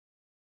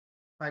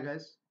Hi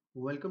guys,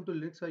 welcome to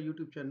Linux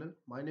YouTube channel.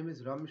 My name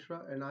is Ram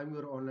Mishra and I'm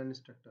your online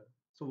instructor.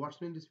 So what's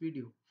new in this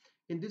video?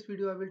 In this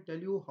video I will tell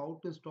you how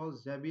to install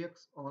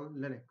Zabbix on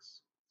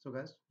Linux. So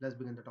guys, let's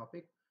begin the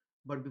topic.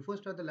 But before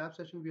start the lab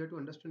session, we have to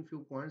understand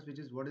few points, which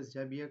is what is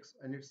Zabbix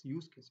and its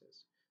use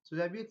cases. So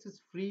Zabbix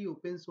is free,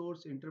 open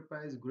source,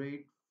 enterprise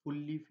grade,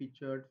 fully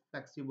featured,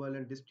 flexible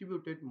and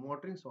distributed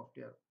monitoring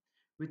software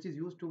which is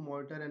used to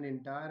monitor an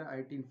entire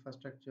IT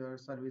infrastructure,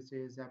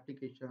 services,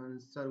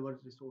 applications,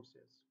 server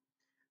resources.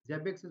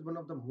 Zabbix is one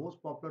of the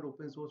most popular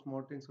open source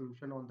monitoring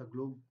solution on the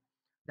globe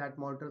that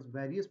monitors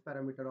various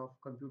parameters of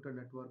computer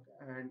network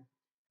and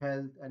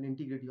health and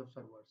integrity of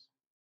servers.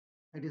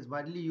 It is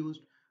widely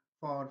used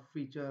for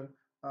feature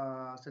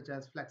such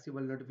as flexible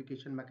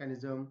notification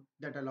mechanism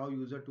that allow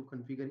user to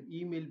configure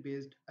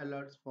email-based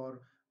alerts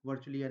for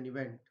virtually an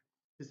event.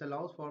 This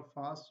allows for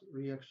fast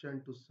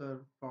reaction to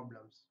serve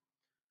problems.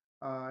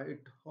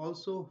 It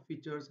also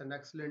features an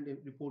excellent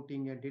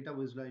reporting and data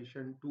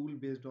visualization tool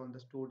based on the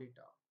store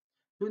data.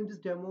 So in this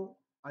demo,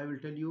 I will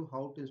tell you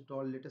how to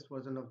install latest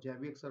version of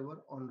Zabbix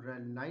Server on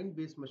RHEL 9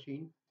 based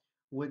machine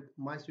with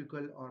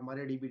MySQL or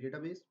MariaDB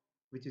database,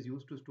 which is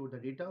used to store the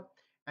data,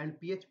 and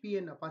PHP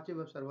and Apache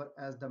Web Server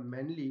as the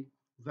mainly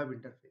web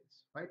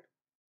interface, right?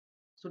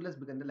 So let's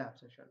begin the lab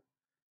session.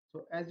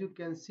 So as you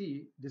can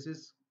see, this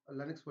is a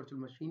Linux virtual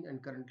machine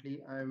and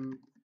currently I'm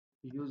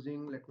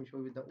using, let me show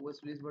you the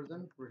OS release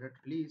version, Red Hat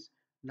release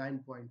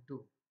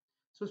 9.2.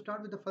 So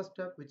start with the first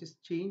step, which is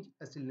change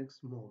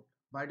SLinux mode.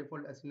 By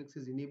default, SLinux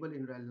is enabled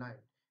in RHEL 9.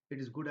 It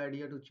is good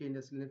idea to change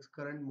SLinux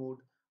current mode,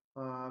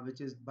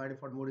 which is by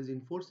default mode is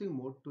enforcing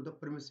mode to the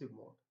permissive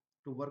mode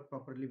to work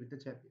properly with the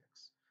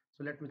Zabbix.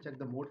 So let me check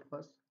the mode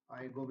first.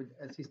 I go with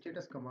SC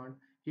status command.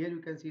 Here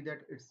you can see that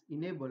it's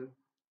enable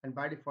and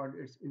by default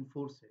it's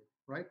enforcing,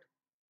 right?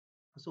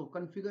 So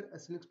configure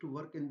SLinux to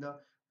work in the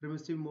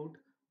permissive mode.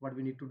 What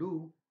we need to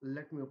do,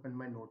 let me open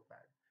my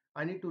notepad.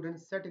 I need to run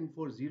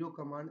setinfo0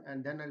 command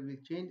and then I will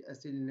change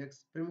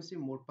SLinux permissive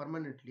mode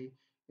permanently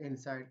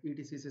inside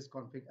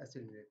etc/sysconfig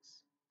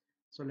SLinux.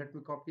 So let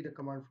me copy the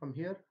command from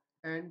here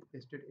and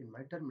paste it in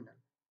my terminal.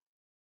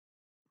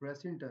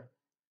 Press enter.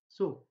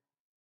 So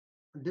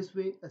this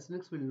way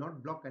SLinux will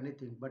not block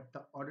anything, but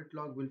the audit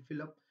log will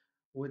fill up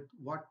with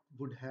what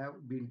would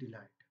have been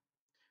denied.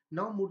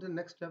 Now move to the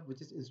next step,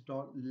 which is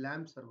install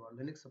LAMP server,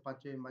 Linux,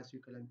 Apache,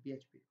 MySQL, and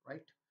PHP,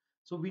 right?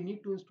 So we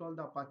need to install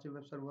the Apache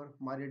web server,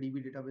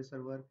 MariaDB database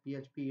server,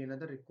 PHP, and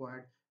other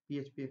required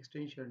PHP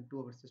extension to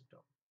our system.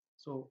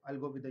 So I'll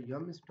go with the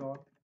yum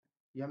install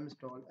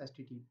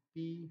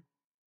httpd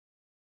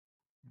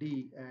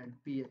and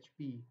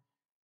php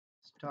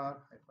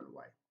star hyphen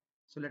y.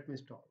 So let me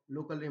install.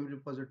 Local name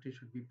repository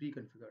should be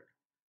pre-configured.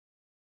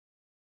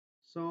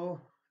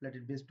 So let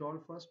it be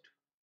installed first.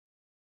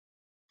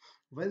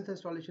 Once the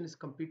installation is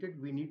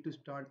completed, we need to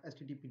start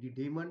HTTPD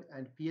daemon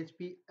and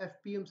PHP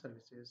FPM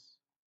services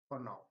for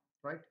now,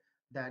 right?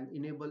 Then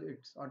enable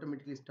its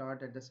automatically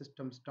start at the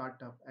system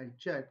startup and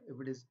check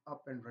if it is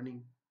up and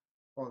running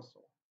also.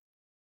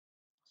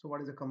 So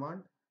what is the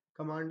command?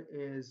 Command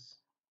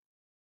is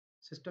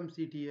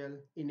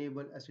systemctl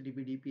enable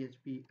HTTPD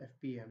PHP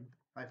FPM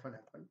 -hyphen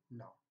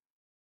now.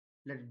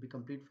 Let it be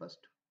complete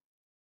first.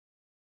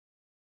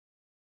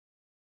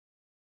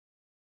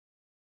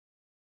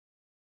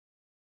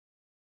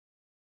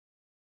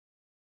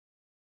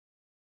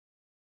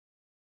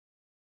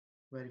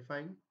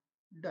 Verifying,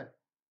 done.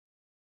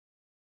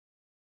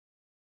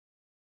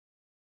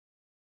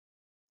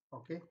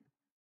 Okay.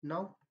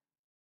 Now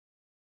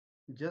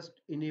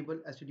just enable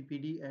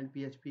HTTPD and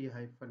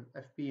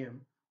PHP-FPM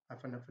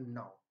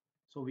now.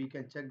 So we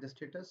can check the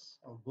status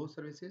of both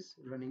services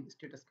running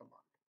status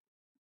command.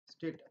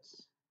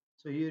 Status.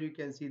 So here you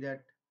can see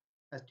that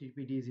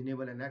HTTPD is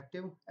enabled and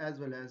active as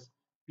well as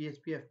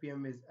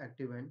PHP-FPM is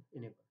active and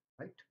enabled,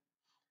 right?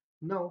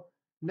 Now,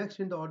 next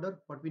in the order,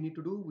 what we need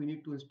to do, we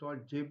need to install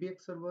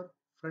Zabbix server,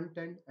 front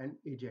end and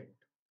agent.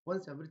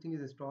 Once everything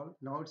is installed,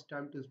 now it's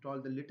time to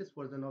install the latest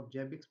version of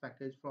Zabbix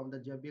package from the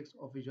Zabbix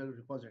official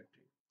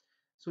repository.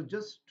 So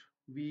just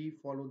we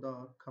follow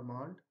the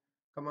command.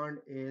 Command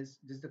is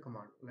this is the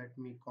command. Let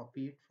me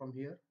copy it from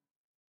here.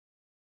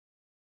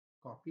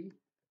 Copy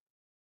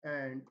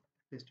and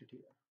paste it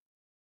here.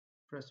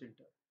 Press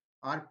enter.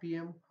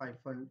 RPM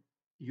hyphen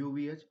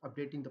UVH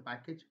updating the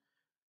package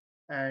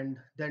and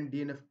then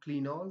DNF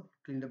clean all,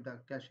 clean up the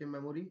cache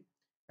memory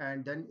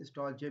and then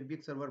install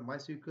Zabbix server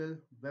MySQL,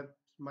 web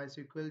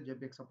MySQL,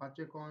 Zabbix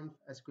Apache conf,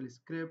 SQL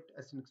script,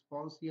 SNX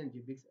policy and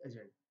Zabbix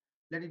agent.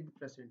 Let it be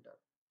press enter.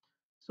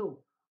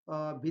 So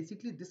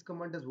basically this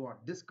command does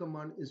what? This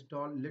command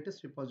install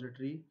latest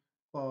repository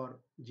for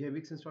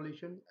Zabbix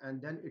installation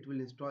and then it will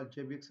install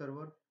Zabbix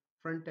server,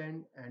 front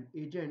end and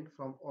agent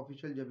from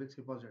official Zabbix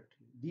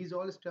repository. These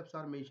all steps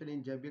are mentioned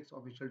in Zabbix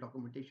official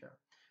documentation.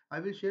 I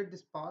will share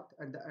this path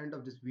at the end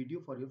of this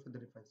video for you for the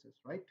references,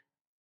 right?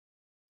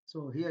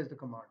 So here is the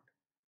command,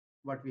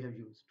 what we have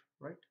used,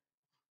 right?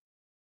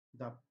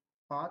 The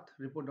path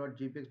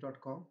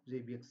report.jpx.com,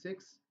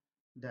 Zabbix6,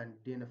 then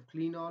DNF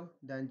clean all,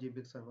 then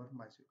Zabbix server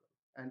MySQL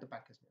and the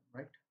package name,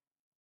 right?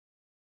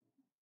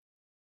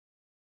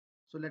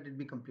 So let it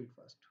be complete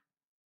first.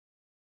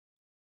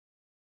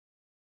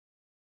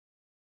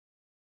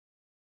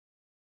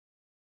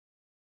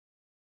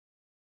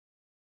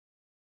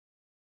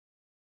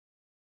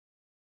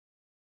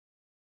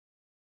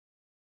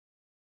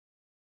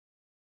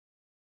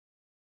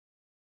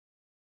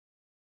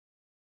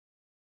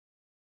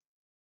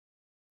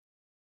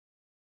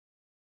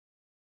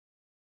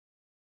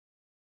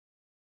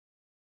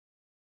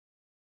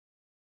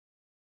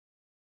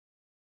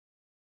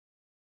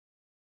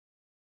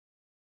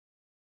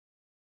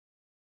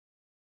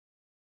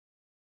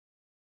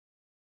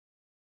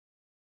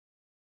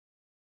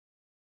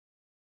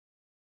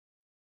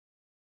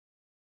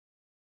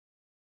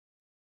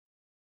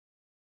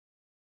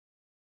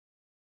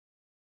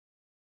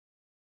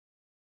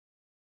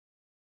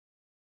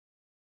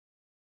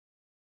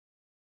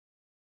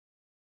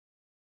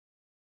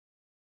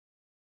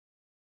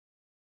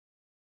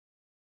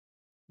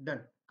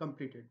 Done,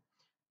 completed.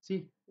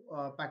 See,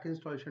 package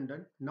installation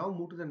done. Now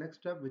move to the next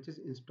step, which is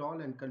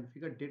install and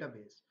configure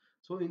database.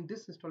 So in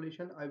this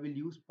installation, I will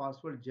use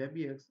password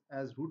Zabbix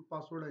as root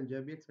password and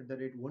Zabbix at the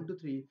rate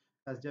 123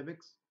 as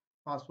Zabbix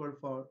password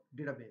for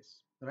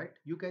database, right?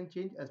 You can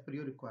change as per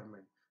your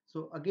requirement.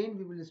 So again,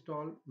 we will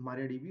install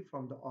MariaDB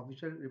from the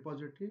official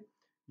repository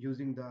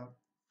using the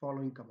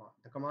following command.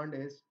 The command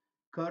is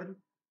curl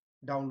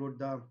download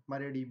the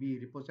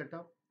MariaDB repo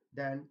setup,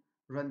 then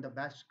run the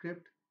bash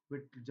script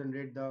which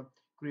generate the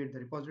create the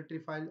repository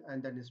file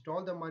and then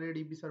install the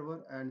MariaDB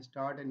server and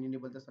start and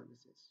enable the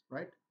services,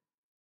 right?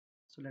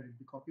 So let it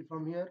be copied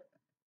from here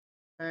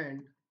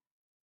and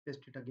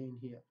paste it again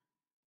here.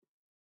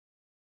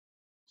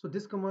 So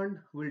this command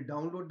will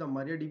download the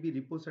MariaDB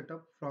repo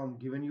setup from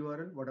given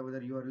URL, whatever the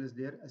URL is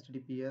there,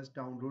 https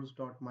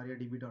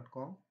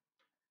downloads.mariadb.com,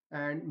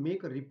 and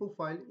make a repo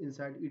file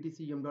inside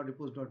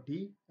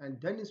etc.repos.d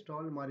and then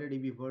install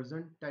MariaDB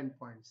version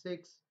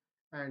 10.6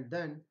 and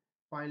then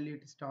finally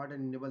start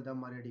and enable the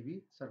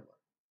MariaDB server.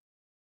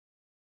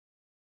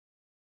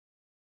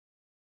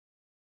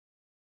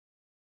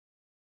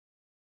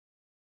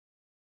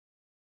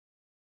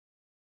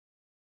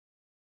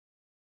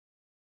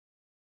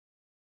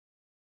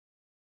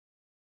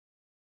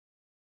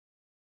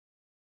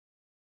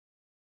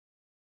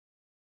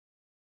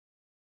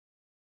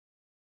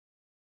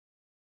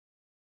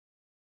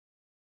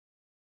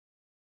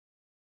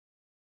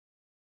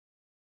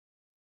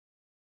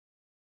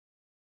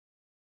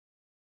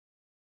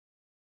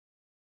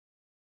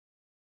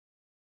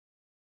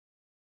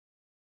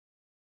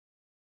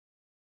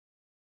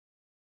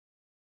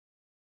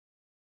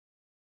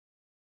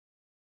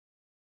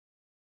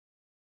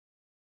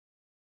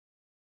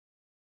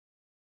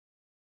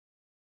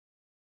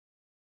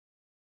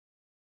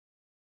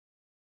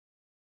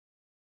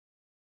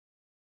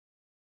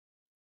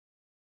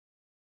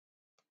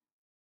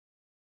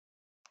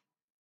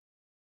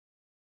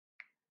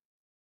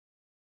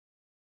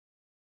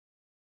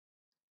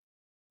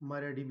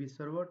 MariaDB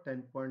server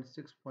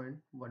 10.6.15.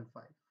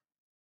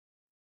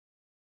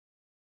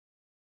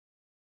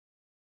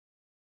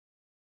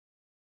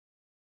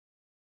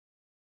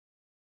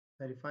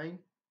 Verifying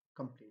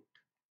complete.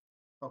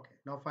 Okay,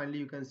 now finally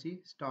you can see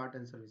start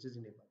and services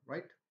enabled,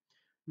 right?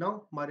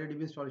 Now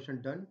MariaDB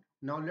installation done.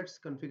 Now let's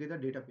configure the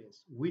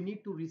database. We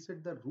need to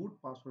reset the root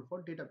password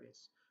for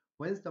database.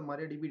 Once the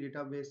MariaDB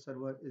database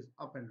server is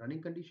up and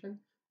running condition,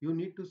 you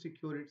need to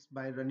secure it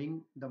by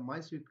running the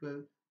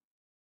MySQL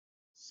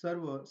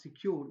server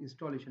secure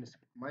installation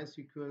script.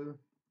 MySQL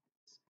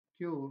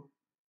secure,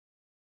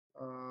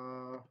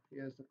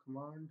 here's the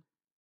command,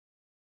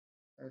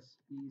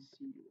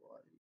 secure.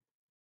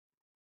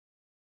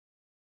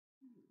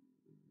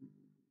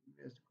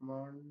 Here's the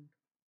command.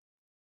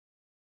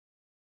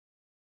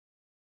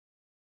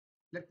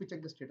 Let me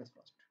check the status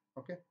first.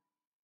 Okay,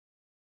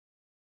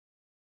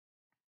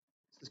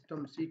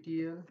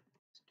 systemctl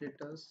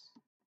status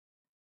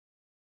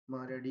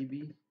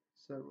MariaDB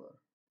server.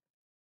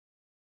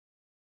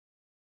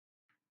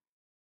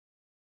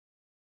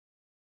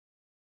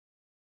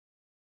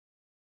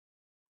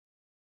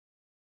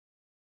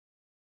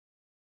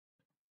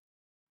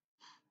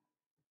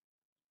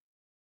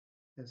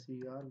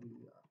 Server.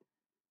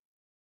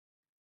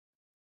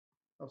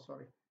 Oh,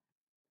 sorry.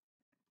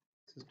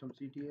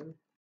 Systemctl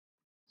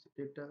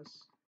status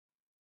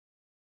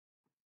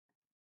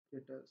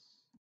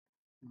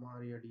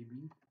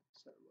MariaDB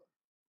server.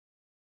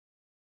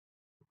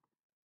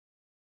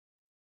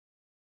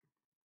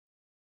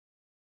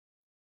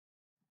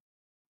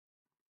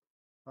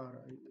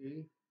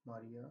 RIA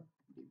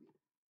MariaDB.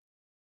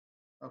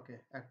 Okay,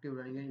 active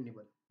running and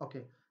enable.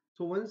 Okay,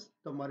 so once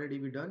the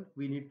MariaDB done,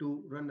 we need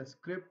to run a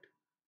script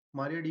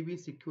MariaDB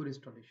secure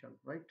installation,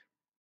 right?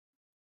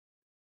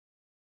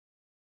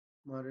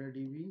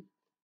 MariaDB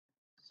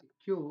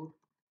secure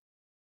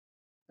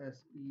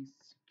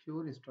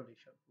secure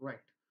installation, right?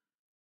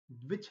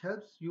 Which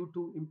helps you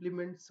to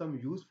implement some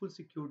useful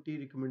security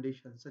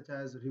recommendations such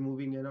as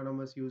removing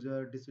anonymous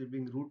user,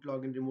 disabling root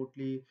login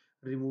remotely,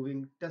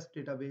 removing test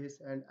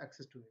database and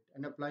access to it,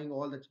 and applying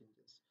all the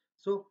changes.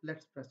 So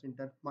let's press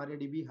enter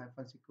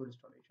MariaDB-secure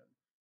installation.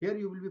 Here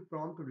you will be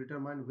prompted to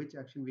determine which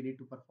action we need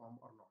to perform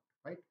or not,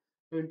 right?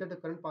 So enter the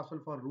current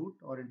password for root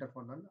or enter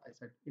for none. I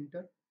said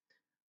enter.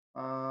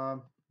 uh,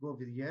 Go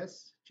with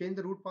yes. Change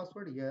the root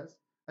password, yes.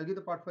 I'll give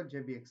the password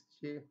Zabbix,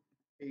 Jabbix,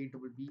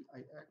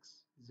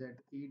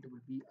 Zabbix.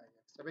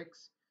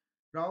 Zabbix.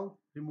 Now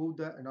remove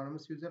the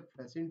anonymous user,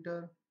 press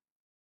enter.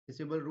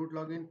 Disable root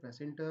login,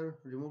 press enter.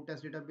 Remove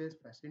test database,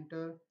 press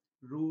enter.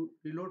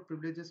 Reload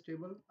privileges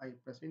table, I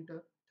press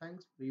enter.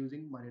 Thanks for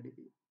using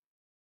MariaDB.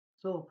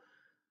 So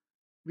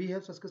we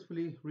have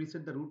successfully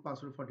reset the root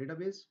password for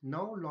database.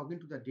 Now log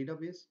into the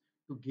database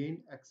to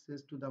gain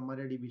access to the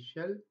MariaDB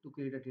shell to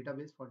create a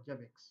database for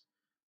Zabbix.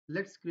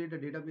 Let's create a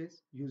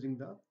database using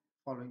the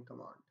following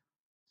command.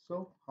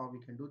 So how we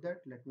can do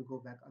that? Let me go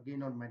back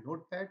again on my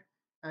notepad,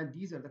 and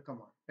these are the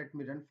commands. Let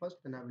me run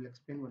first, then I will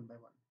explain one by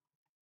one.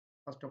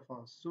 First of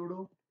all,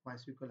 sudo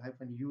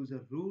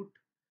mysql-user root,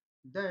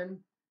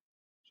 then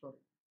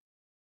sorry,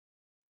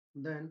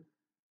 then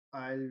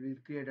I will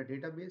create a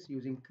database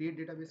using create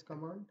database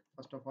command.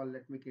 First of all,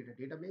 let me create a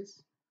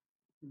database.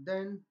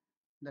 Then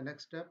the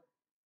next step,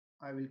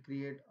 I will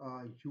create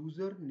a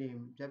user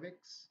named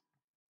Zabbix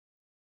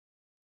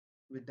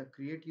with the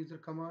create user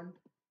command.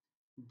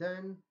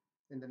 Then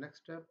in the next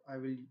step, I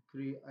will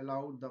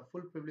allow the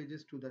full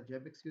privileges to the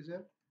Zabbix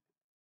user,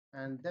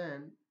 and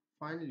then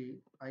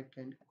finally I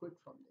can quit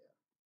from there.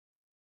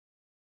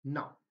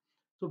 Now,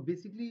 so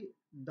basically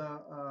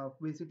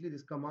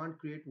this command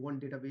create one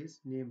database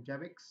named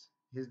Zabbix.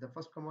 Here's the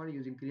first command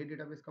using create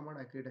database command.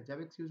 I create a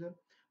Zabbix user,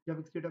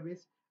 Zabbix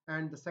database,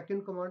 and the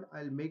second command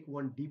I'll make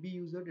one DB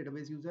user,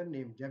 database user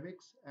named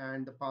Zabbix,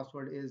 and the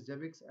password is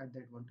Zabbix at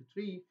that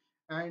 123.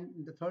 And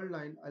in the third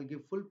line, I'll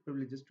give full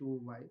privileges to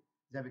my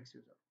Zabbix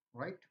user.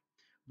 Right?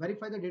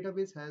 Verify the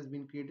database has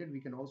been created. We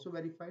can also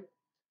verify.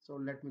 So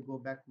let me go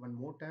back one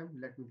more time.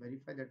 Let me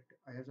verify that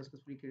I have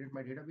successfully created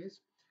my database.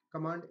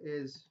 Command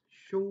is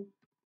show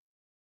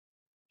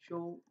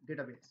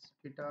databases.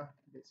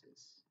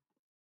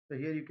 So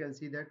here you can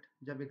see that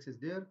Zabbix is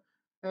there,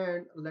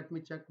 and let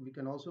me check. We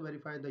can also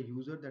verify the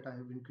user that I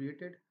have been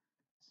created.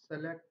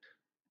 Select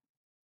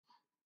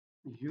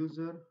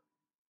user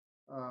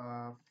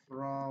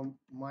from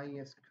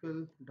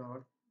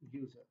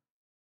mysql.user.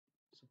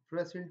 So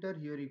press enter.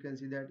 Here you can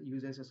see that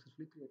user is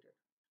successfully created.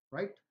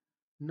 Right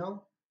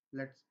now,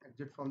 let's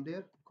exit from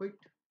there.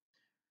 Quit.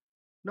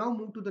 Now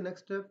move to the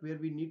next step where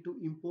we need to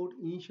import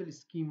initial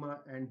schema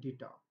and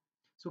data.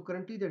 So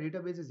currently the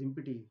database is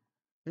empty.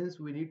 Hence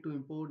we need to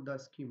import the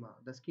schema.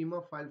 The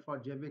schema file for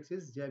Zabbix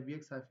is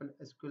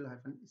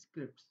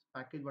zabbix-sql-scripts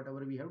package,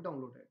 whatever we have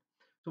downloaded.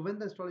 So when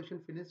the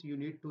installation finishes, you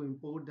need to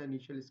import the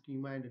initial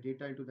schema and the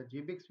data into the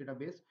Zabbix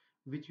database,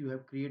 which you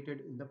have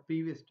created in the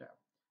previous tab.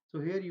 So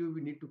here you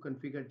will need to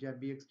configure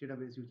Zabbix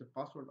database user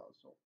password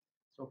also.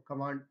 So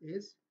command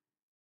is,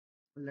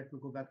 let me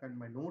go back on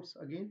my notes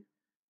again.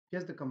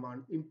 Just the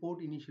command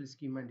import initial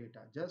schema and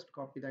data. Just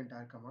copy the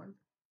entire command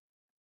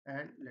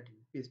and let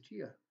it paste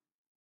here.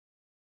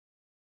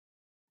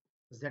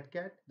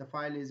 Zcat, the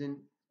file is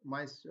in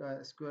my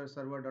sql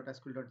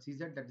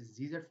server.sql.cz, that is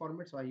ZZ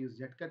format, so I use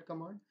Zcat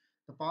command.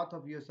 The path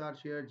of USR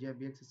shared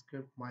Zabbix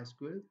script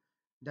mysql.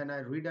 Then I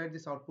redirect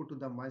this output to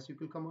the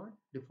mysql command,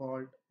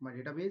 default my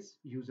database,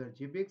 user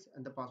Zabbix,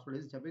 and the password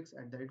is Zabbix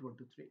at the rate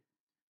 123,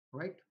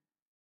 right?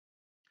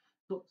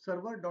 So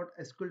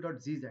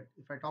server.sql.zz,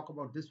 if I talk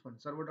about this one,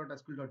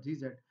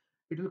 server.sql.zz,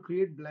 it will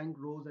create blank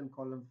rows and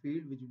column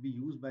field which will be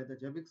used by the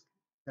Zabbix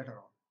later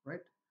on,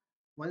 right?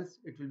 Once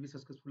it will be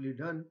successfully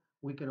done,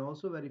 we can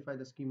also verify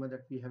the schema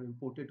that we have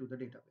imported to the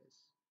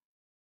database.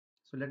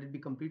 So let it be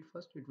complete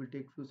first. It will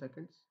take few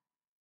seconds.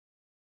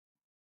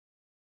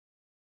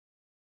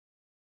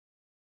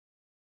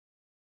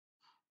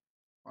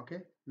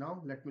 Okay,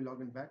 now let me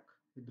log in back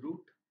with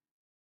root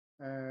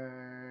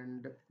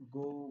and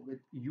go with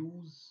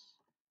use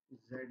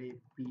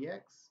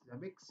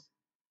Zabbix.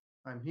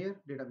 I'm here,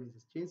 database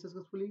is changed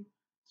successfully.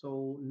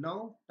 So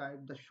now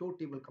type the show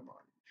table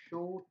command.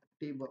 Show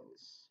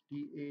tables,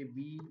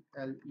 tables,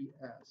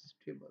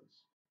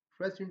 tables.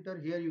 Press enter.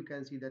 Here you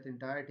can see that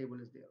entire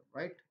table is there,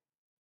 right?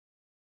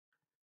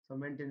 So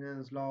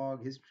maintenance,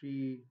 log,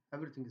 history,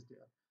 everything is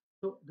there.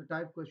 So the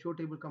type show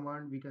table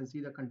command, we can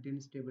see the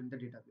contents table in the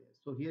database.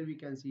 So here we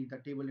can see the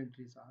table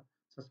entries are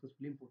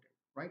successfully imported,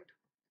 right?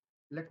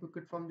 Let me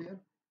quit from there.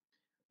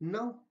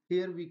 Now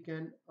here we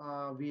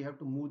have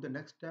to move the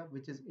next step,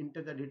 which is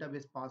enter the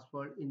database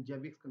password in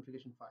Zabbix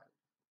configuration file.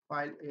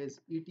 File is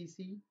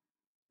etc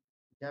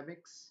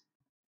Zabbix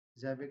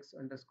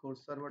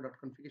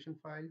Zabbix_server.configuration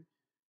file,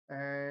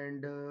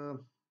 and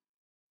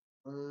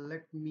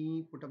let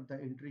me put up the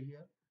entry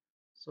here.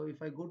 So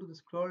if I go to the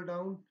scroll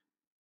down,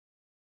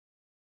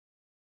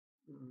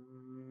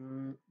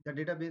 the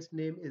database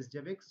name is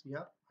Zabbix.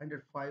 Yeah,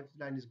 105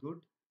 line is good,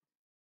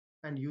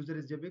 and user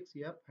is Zabbix.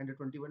 Yeah,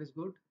 121 is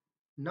good.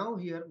 Now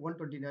here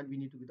 129 we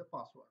need to be the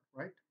password,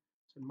 right?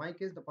 So in my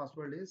case the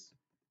password is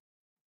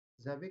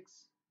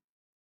Zabbix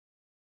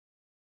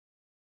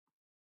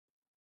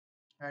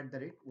at the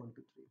rate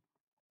 123,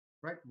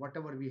 right?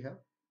 Whatever we have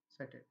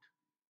set it.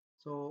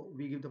 So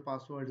we give the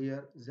password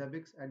here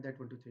Zabbix at that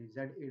 23,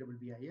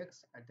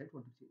 Zabbix at that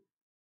 23,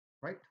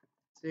 right?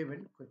 Save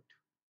and quit.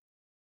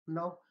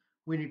 Now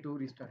we need to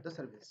restart the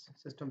service.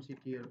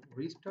 Systemctl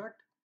restart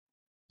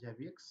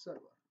Zabbix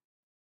server.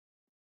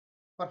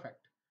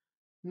 Perfect.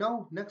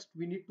 Now next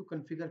we need to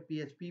configure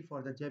PHP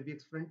for the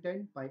Zabbix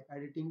frontend by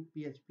editing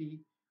PHP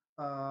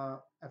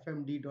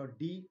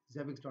fmd.d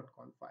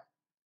zabbix.conf file.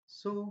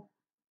 So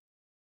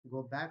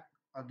go back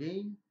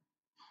again.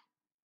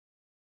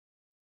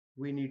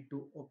 We need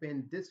to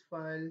open this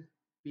file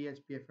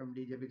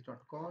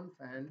phpfmd.zabbix.conf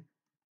and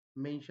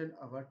mention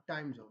our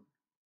time zone.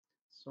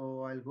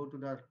 So I'll go to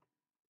the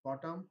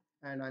bottom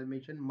and I'll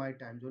mention my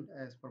time zone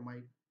as per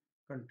my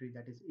country,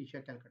 that is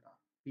Asia Calcutta.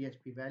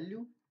 PHP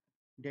value,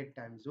 date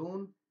time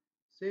zone,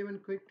 save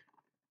and quit.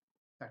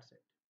 That's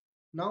it.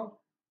 Now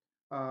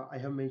I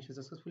have mentioned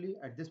successfully.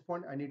 At this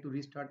point, I need to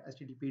restart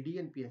HTTPD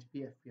and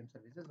PHP FPM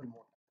services one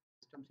more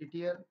time.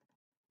 Systemctl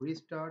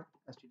restart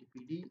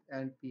HTTPD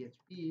and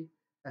PHP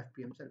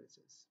FPM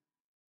services.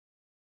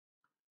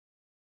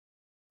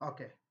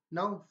 Okay,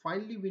 now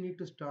finally we need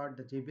to start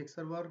the Zabbix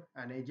server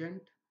and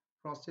agent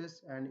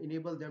process and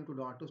enable them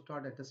to auto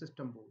start at the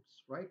system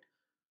boards, right?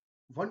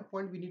 One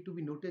point we need to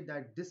be noted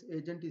that this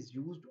agent is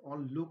used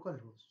on local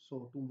hosts.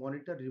 So to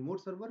monitor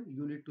remote server,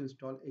 you need to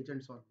install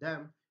agents on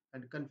them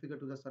and configure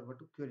to the server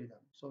to query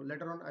them. So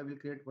later on, I will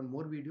create one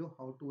more video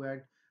how to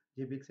add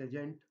Zabbix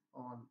agent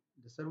on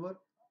the server.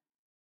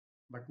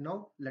 But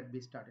now let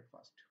me start it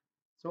first.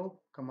 So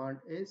command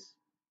is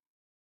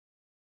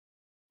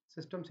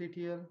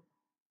systemctl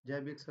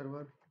Zabbix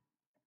server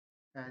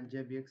and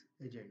Zabbix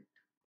agent.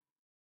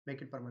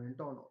 Make it permanent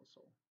on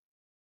also.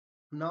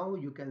 Now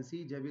you can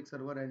see Zabbix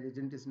server and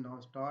agent is now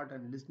start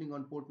and listening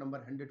on port number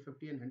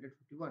 150 and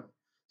 151.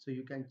 So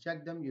you can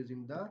check them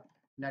using the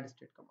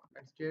netstate command.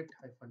 Netstate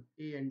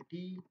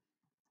 -ant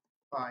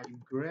by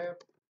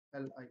grep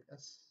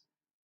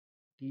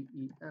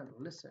listem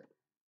listen.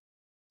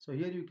 So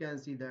here you can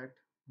see that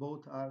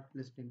both are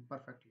listening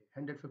perfectly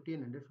 150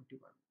 and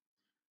 151.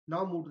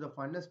 Now move to the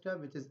final step,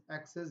 which is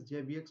access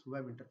Zabbix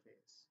web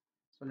interface.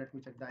 So let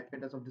me check the IP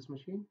address of this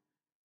machine.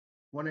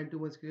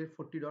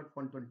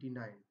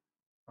 192.168.40.129.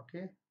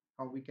 Okay,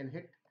 how we can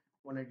hit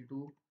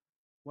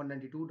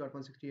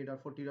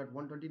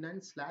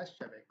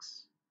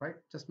 192.168.40.129/Zabbix, right?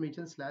 Just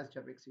mention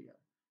 /Zabbix here.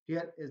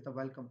 Here is the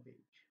welcome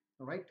page.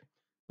 All right,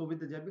 so with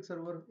the Zabbix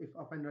server if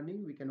up and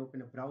running, we can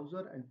open a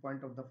browser and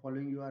point out the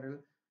following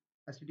URL: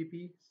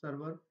 http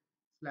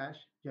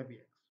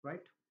server/Zabbix,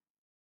 right?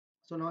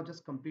 So now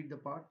just complete the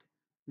part.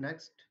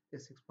 Next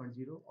is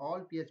 6.0.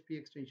 All PHP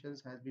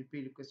extensions has been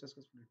pre-request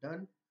successfully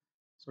done.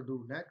 So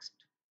do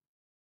next.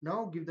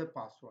 Now give the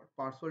password.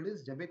 Password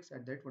is Zabbix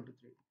at that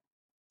 123.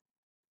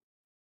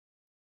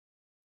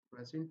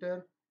 Press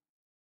enter.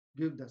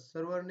 Give the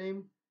server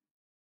name.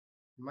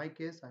 In my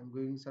case, I'm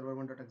going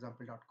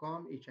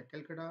server1.example.com, Asia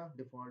Calcutta,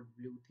 default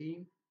blue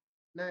theme.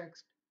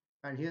 Next.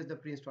 And here's the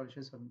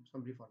pre-installation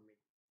summary for me.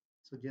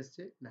 So just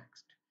say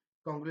next.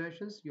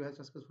 Congratulations, you have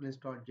successfully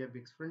installed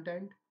Zabbix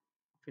frontend.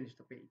 Finish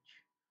the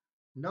page.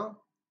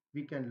 Now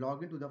we can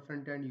log into the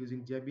front end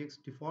using Zabbix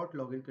default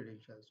login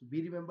credentials.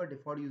 We remember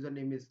default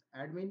username is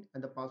admin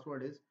and the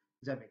password is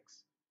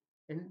Zabbix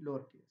in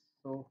lowercase.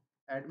 So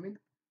admin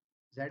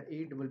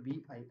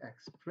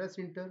Zabbix. Press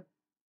enter.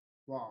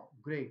 Wow,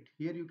 great.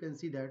 Here you can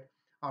see that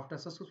after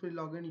successfully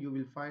login, you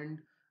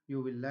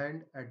will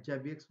land at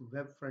Zabbix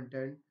web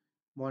frontend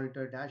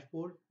monitor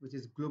dashboard, which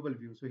is global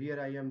view. So here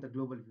I am the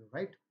global view,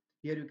 right?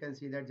 Here you can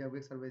see that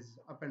Zabbix service is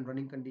up and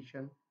running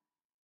condition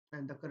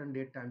and the current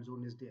date time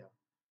zone is there,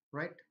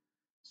 right?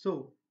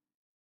 So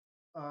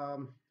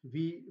um,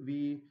 we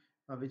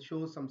which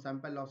shows some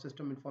sample of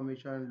system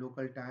information,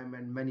 local time,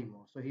 and many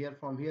more. So here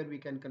from here we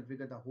can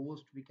configure the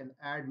host. We can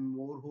add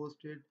more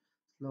hosted.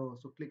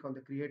 So click on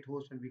the create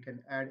host and we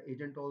can add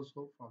agent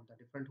also from the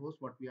different host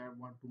what we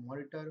want to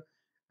monitor,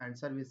 and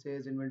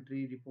services,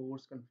 inventory,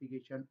 reports,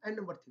 configuration, and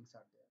number of things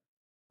are there,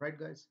 right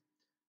guys?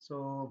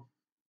 So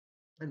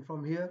and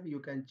from here you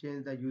can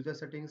change the user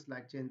settings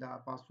like change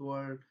the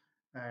password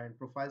and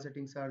profile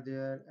settings are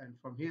there, and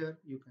from here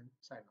you can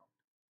sign out.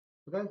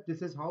 So guys,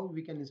 this is how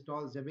we can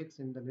install Zabbix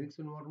in the Linux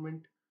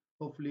environment.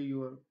 Hopefully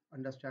you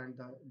understand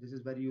that this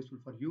is very useful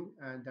for you,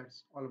 and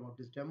that's all about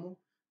this demo.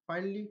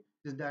 Finally,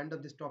 this is the end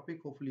of this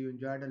topic. Hopefully you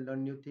enjoyed and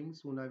learned new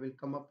things. Soon I will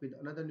come up with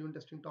another new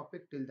interesting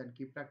topic. Till then,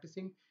 keep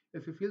practicing.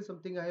 If you feel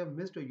something I have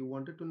missed or you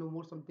wanted to know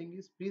more something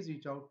is, please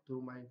reach out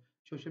through my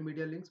social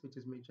media links, which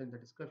is mentioned in the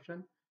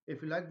description.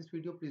 If you like this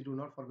video, please do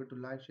not forget to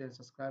like, share, and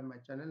subscribe my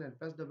channel and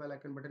press the bell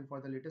icon button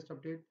for the latest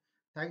update.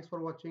 Thanks for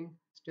watching.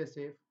 Stay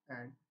safe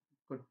and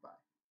goodbye.